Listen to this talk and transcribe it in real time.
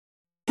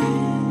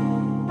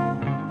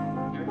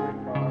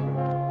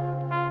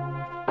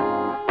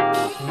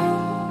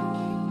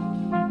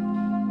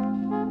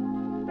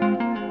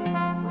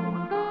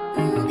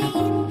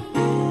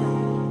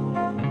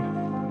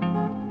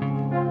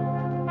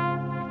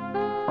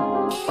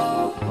And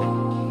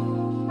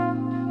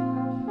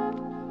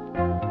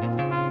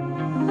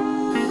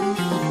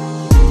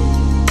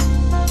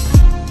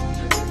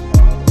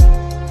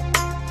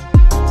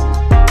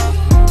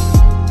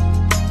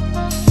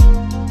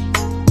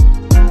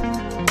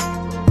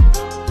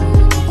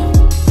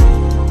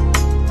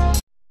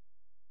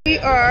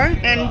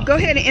go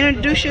ahead and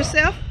introduce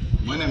yourself.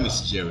 My name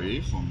is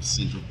Jerry from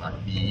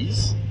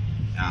CashApp.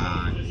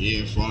 And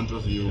here in front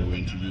of you, we're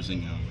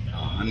introducing a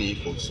honey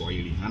called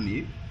Swahili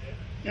Honey.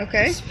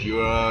 Okay. It's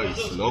pure,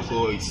 it's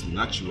local, it's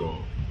natural.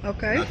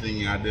 Okay.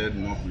 Nothing added,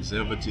 no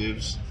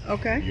preservatives.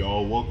 Okay. You're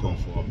all welcome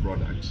for our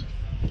product.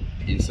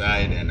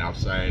 Inside and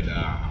outside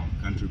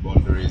country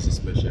boundaries,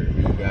 especially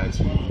you guys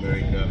from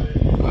America,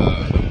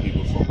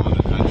 people from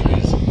other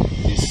countries.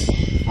 It's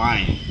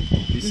fine.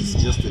 This is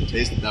just a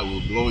taste that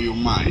will blow your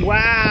mind.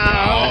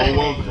 Wow. You're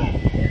all welcome.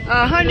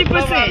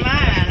 100%.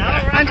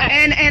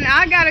 And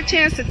I got a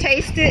chance to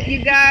taste it,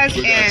 you guys.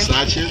 We got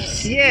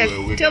sachets. Yes.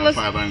 We got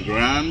 500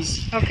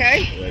 grams.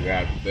 Okay. We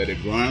got 30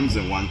 grams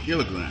and 1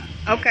 kilogram.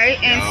 Okay.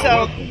 And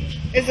so,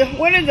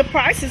 what are the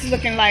prices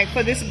looking like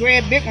for this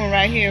great big one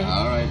right here?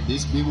 All right.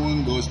 This big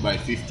one goes by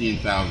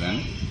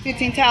 15,000.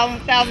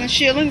 15,000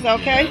 shillings.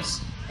 Okay.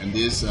 Yes. And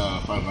this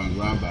 500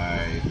 gram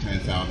by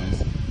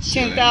 10,000.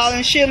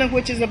 10,000 shillings,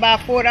 which is about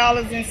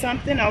 $4 and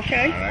something.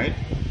 Okay. All right.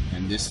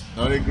 And this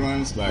 30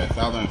 grams by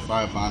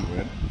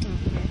 1,500.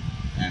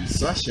 And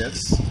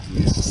sachets,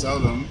 we used to sell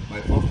them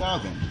by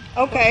 4,000.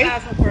 Okay.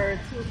 4,000 for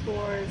 2,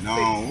 4, 6.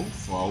 No,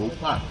 for a whole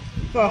pack.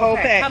 For a whole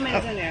pack. How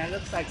many's in there? It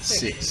looks like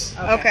 6. 6.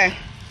 Okay.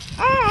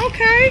 Oh,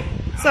 okay.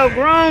 So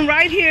grown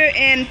right here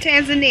in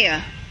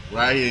Tanzania.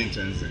 Right here in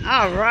Tanzania.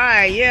 All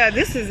right. Yeah,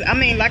 this is, I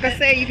mean, like I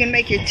said, you can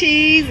make your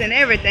teas and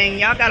everything.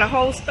 Y'all got a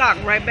whole stock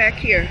right back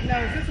here. Now,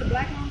 is this a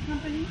black-owned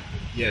company?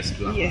 Yes,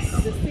 black. Yes.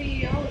 The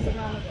CEO is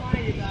around the corner,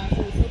 you guys,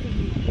 so he's hoping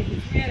he can keep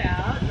his head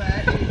out,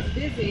 but he's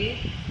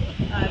busy,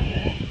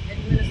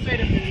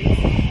 administrative duties.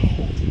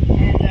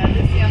 And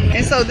this young man.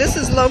 And so this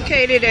is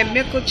located at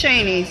Mickle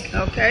Cheney's,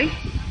 okay?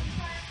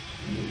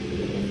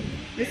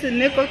 This is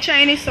Mickle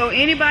Cheney, so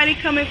anybody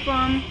coming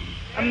from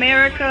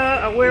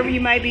America or wherever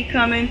you might be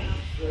coming,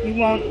 you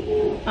want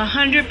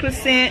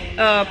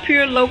 100%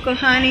 pure local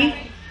honey,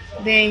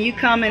 then you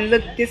come and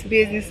look this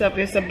business up.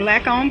 It's a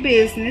black-owned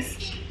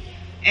business,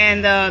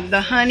 and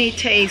the honey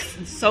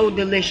tastes so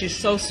delicious,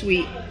 so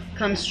sweet.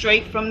 Comes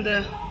straight from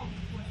the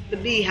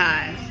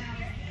beehive.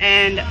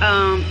 And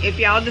if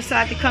y'all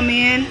decide to come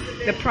in,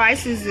 the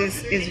prices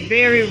is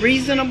very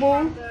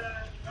reasonable.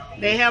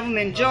 They have them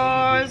in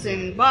jars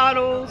and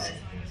bottles,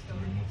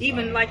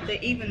 even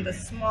the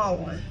small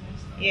one.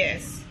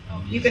 Yes.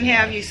 You can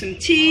have you some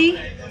tea.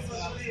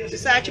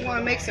 Decide you want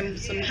to make some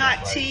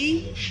hot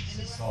tea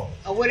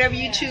or whatever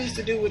you choose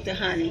to do with the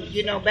honey.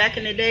 You know, back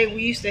in the day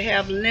we used to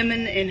have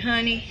lemon and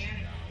honey,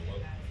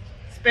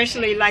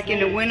 especially like in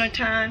the winter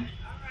time.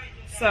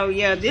 So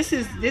yeah, this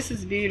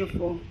is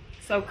beautiful.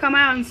 So come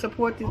out and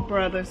support these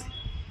brothers.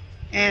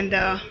 And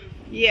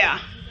yeah,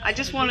 I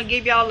just want to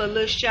give y'all a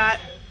little shot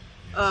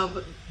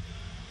of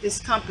this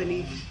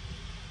company.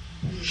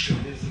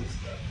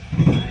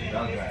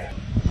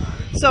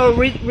 So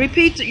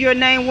repeat your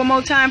name one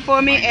more time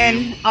for me,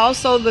 and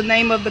also the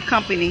name of the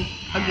company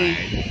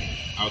again.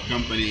 Our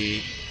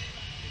company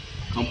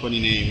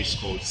name is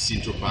called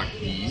Central Park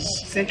Bees.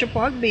 Central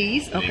Park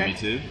Bees, okay.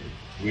 Limited.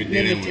 We're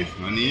dealing with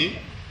honey,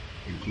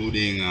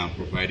 including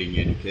providing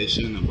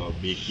education about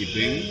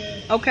beekeeping.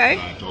 Okay.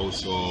 But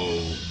also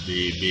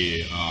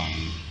the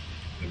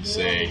let's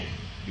say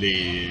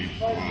the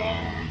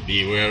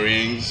bee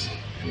wearings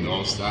and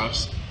all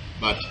stuffs,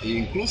 but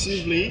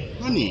inclusively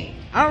honey.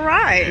 All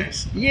right.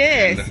 Yes.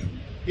 Yes. And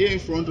here in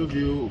front of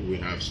you, we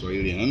have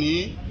Swahili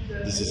Honey.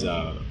 This is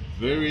a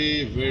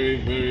very, very,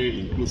 very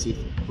inclusive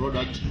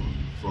product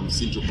from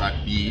Central Park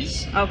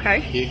Bees. Okay.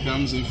 Here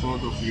comes in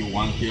front of you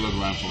 1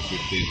 kilogram for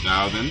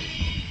 15,000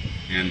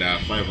 and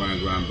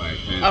 500 grams by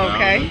 10,000.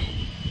 Okay.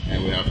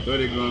 And we have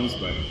 30 grams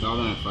by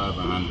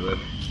 1,500 and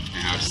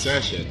have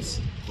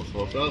sachets for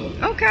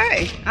 4,000.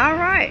 Okay. All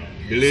right.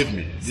 Believe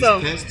me,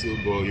 this test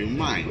will blow your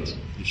mind.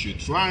 You should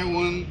try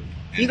one.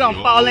 You're going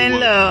to fall in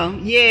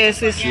love.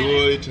 Yes, it's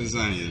purely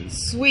Tanzanian,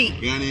 sweet,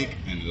 organic,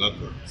 and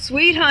local.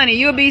 Sweet honey.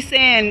 You'll be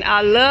saying,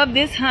 I love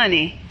this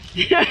honey.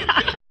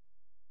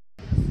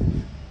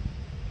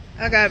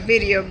 I got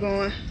video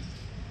going.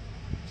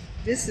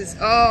 This is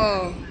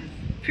all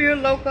pure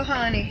local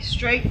honey,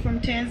 straight from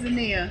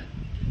Tanzania.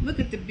 Look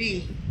at the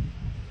bee.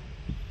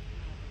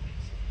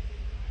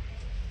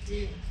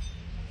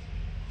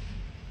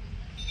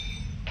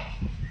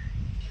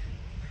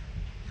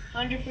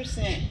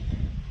 100%.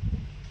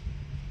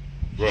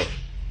 Bro,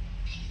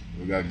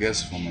 we got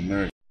guests from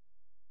America.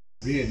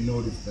 We had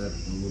noticed that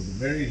there was a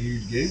very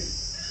huge gap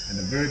and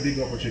a very big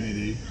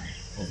opportunity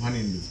of honey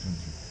in this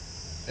country.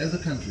 As a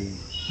country,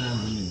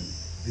 Tanzania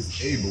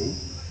is able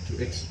to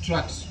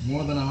extract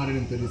more than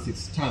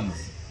 136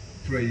 tons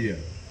per year,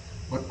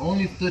 but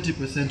only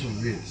 30%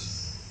 of it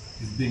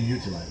is being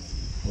utilized.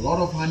 A lot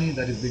of honey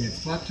that is being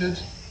extracted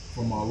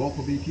from our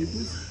local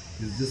beekeepers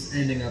is just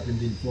ending up in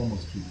the informal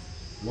streets.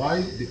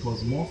 Why?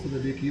 Because most of the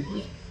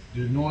beekeepers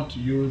do not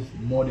use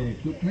modern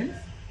equipment,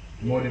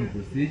 modern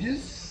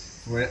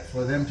procedures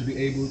for them to be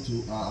able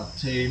to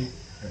obtain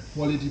a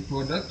quality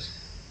product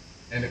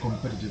and a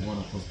competitive one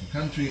across the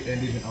country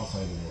and even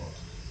outside the world.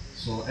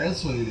 So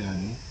as Swahili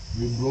Honey,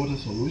 we brought a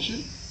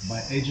solution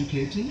by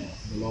educating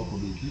the local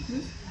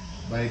beekeepers,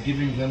 by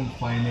giving them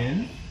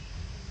finance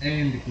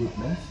and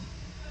equipment,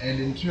 and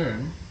in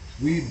turn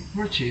we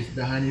purchase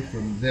the honey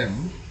from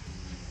them,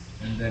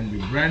 and then we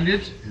brand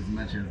it as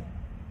much as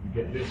we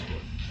get this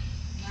one.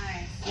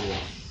 Nice.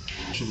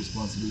 Social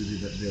responsibility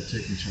that they are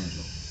taking charge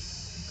of.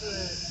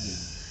 Good.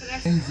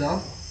 Yeah. Ends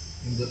up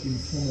in the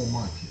informal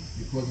market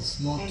because it's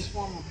not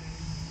Informal.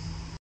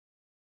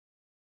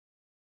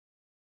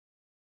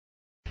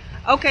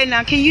 Okay,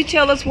 now can you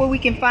tell us where we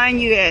can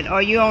find you at?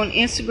 Are you on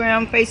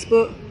Instagram,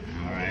 Facebook?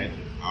 All right.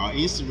 Our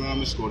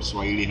Instagram is called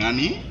Swahili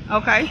Honey.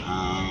 Okay.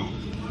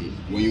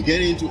 When you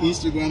get into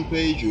Instagram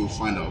page, you'll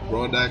find our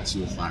products,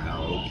 you'll find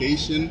our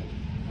location,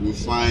 you'll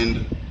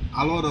find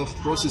a lot of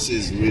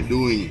processes we're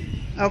doing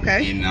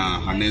in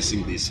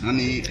harnessing this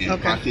honey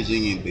and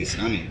packaging in this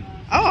honey.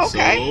 Oh,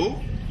 okay.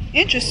 So,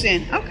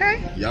 interesting.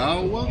 Okay.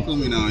 you're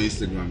welcome in our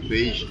Instagram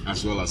page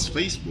as well as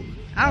Facebook.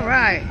 All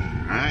right.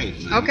 All right.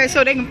 Okay,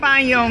 so they can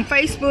find you on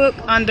Facebook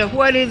under,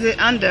 what is it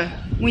under?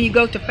 When you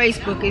go to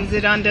Facebook, is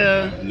it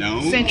under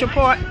Central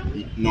Park?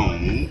 No,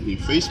 in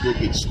Facebook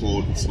it's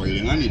called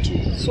Swahili Honey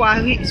too.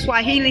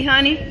 Swahili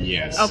Honey?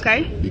 Yes.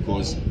 Okay.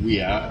 Because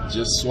we are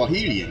just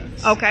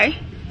Swahilians. Okay.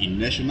 In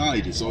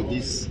nationality. So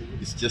this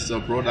is just a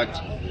product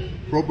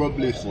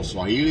probably for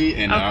Swahili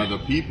and other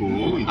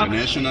people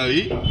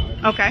internationally.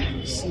 Okay.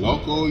 It's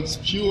local, it's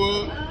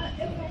pure.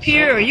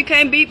 Pure. You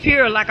can't be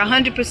pure, like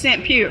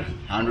 100% pure.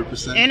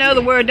 100%. In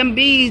other words, them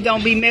bees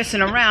don't be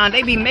messing around.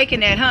 They be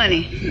making that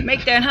honey.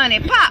 Make that honey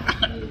pop.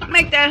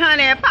 Make that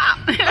honey pop.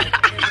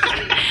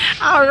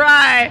 All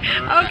right.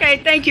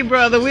 Okay, thank you,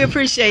 brother. We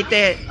appreciate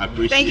that. I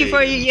appreciate Thank you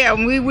for it. Yeah,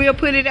 we will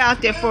put it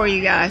out there for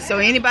you guys. So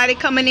anybody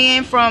coming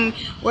in from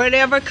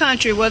whatever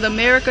country, whether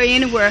America or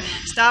anywhere,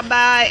 stop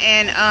by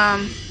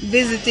and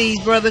visit these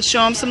brothers,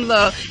 show them some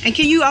love. And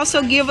can you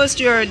also give us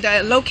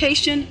the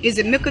location? Is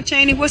it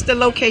Mikocheni? What's the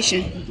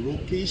location? The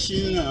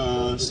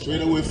location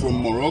straight away from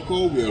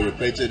Morocco. We are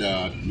located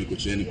at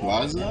Mikocheni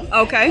Plaza.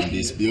 Okay.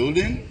 This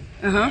building.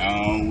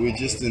 We're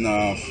just in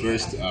our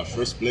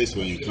first place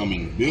when you come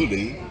in the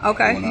building.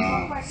 Okay. On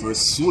our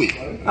first suite.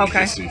 Okay.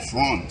 Just in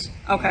front.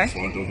 Okay. In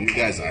front of you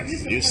guys.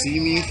 You see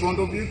me in front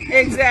of you?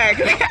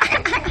 Exactly.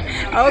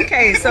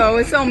 Okay, so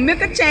it's on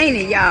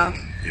Mikocheni, y'all.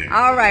 Yeah.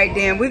 All right,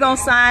 then. We're going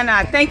to sign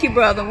out. Thank you,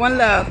 brother. One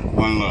love.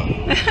 One love.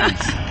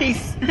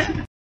 Peace.